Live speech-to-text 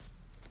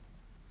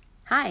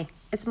Hi,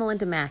 it's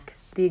Melinda Mack,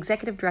 the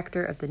Executive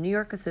Director of the New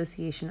York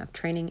Association of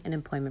Training and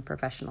Employment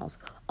Professionals,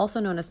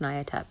 also known as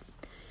NYATEP.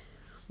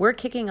 We're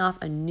kicking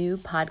off a new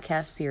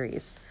podcast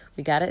series.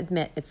 We gotta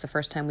admit, it's the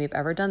first time we've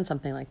ever done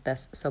something like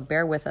this, so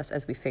bear with us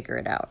as we figure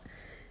it out.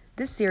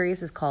 This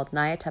series is called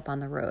NYATEP on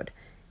the Road.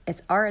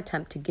 It's our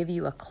attempt to give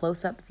you a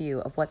close-up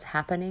view of what's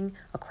happening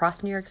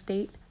across New York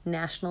State,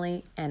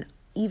 nationally, and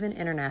even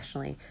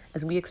internationally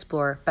as we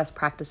explore best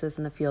practices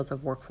in the fields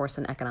of workforce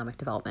and economic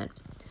development.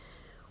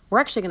 We're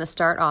actually going to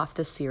start off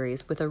this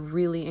series with a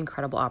really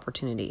incredible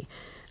opportunity.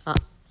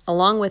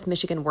 Along with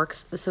Michigan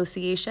Works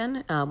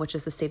Association, which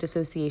is the state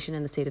association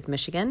in the state of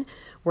Michigan,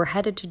 we're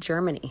headed to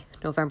Germany,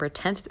 November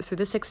 10th through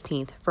the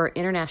 16th, for an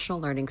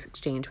international learning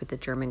exchange with the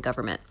German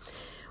government.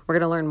 We're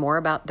going to learn more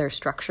about their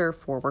structure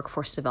for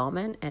workforce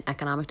development and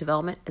economic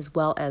development, as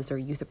well as their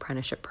youth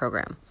apprenticeship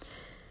program.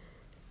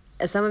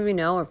 As some of you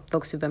know, or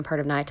folks who've been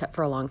part of NYATEP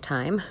for a long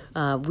time,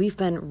 we've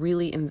been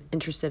really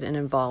interested and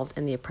involved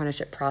in the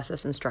apprenticeship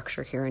process and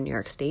structure here in New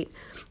York State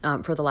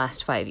for the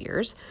last 5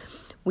 years.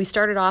 We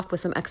started off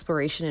with some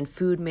exploration in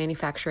food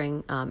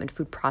manufacturing and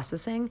food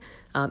processing,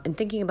 and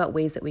thinking about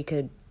ways that we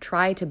could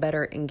try to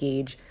better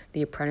engage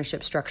the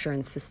apprenticeship structure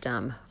and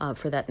system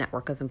for that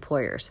network of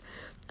employers.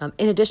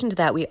 In addition to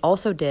that, we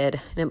also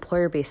did an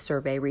employer-based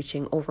survey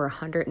reaching over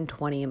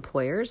 120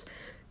 employers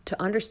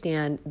to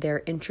understand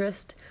their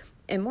interest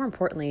and, more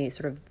importantly,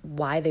 sort of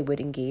why they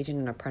would engage in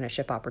an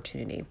apprenticeship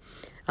opportunity.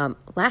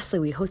 Lastly,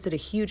 we hosted a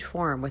huge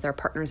forum with our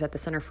partners at the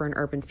Center for an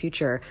Urban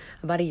Future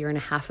about a year and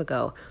a half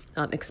ago,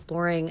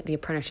 exploring the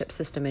apprenticeship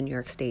system in New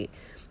York State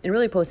and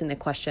really posing the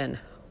question,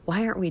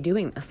 why aren't we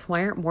doing this?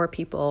 Why aren't more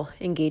people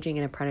engaging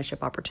in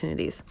apprenticeship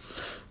opportunities?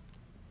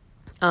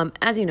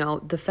 As you know,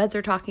 the feds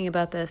are talking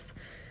about this.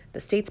 The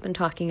state's been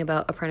talking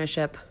about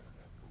apprenticeship.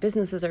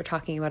 Businesses are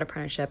talking about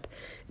apprenticeship,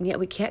 and yet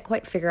we can't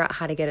quite figure out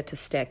how to get it to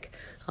stick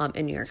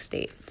in New York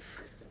State.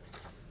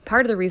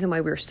 Part of the reason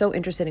why we're so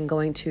interested in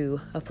going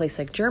to a place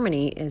like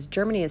Germany is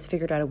Germany has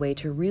figured out a way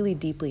to really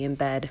deeply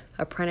embed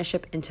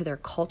apprenticeship into their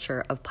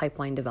culture of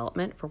pipeline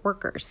development for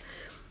workers.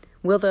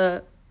 Will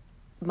the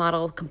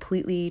model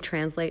completely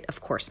translate? Of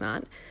course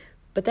not.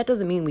 But that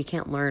doesn't mean we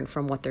can't learn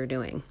from what they're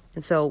doing.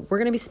 And so we're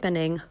going to be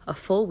spending a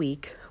full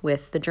week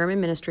with the German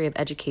Ministry of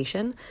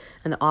Education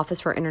and the Office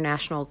for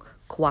International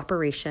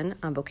Cooperation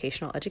on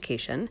Vocational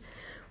Education.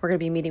 We're going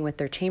to be meeting with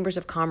their chambers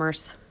of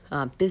commerce,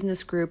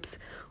 business groups.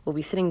 We'll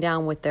be sitting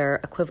down with their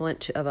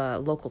equivalent of a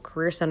local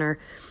career center,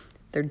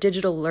 their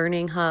digital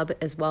learning hub,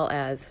 as well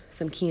as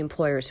some key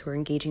employers who are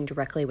engaging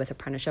directly with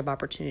apprenticeship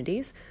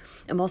opportunities.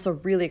 I'm also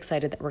really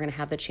excited that we're going to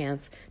have the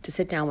chance to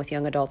sit down with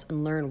young adults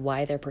and learn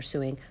why they're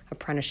pursuing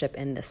apprenticeship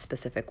in this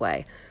specific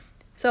way.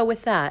 So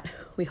with that,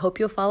 we hope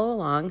you'll follow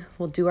along.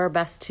 We'll do our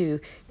best to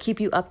keep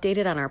you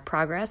updated on our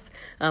progress,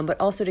 but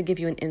also to give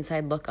you an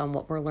inside look on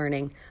what we're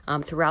learning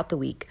throughout the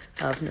week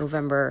of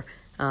November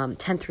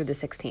 10th through the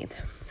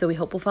 16th. So we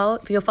hope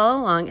you'll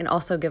follow along and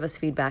also give us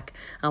feedback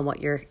on what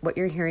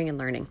you're hearing and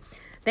learning.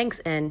 Thanks,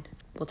 and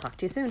we'll talk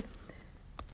to you soon.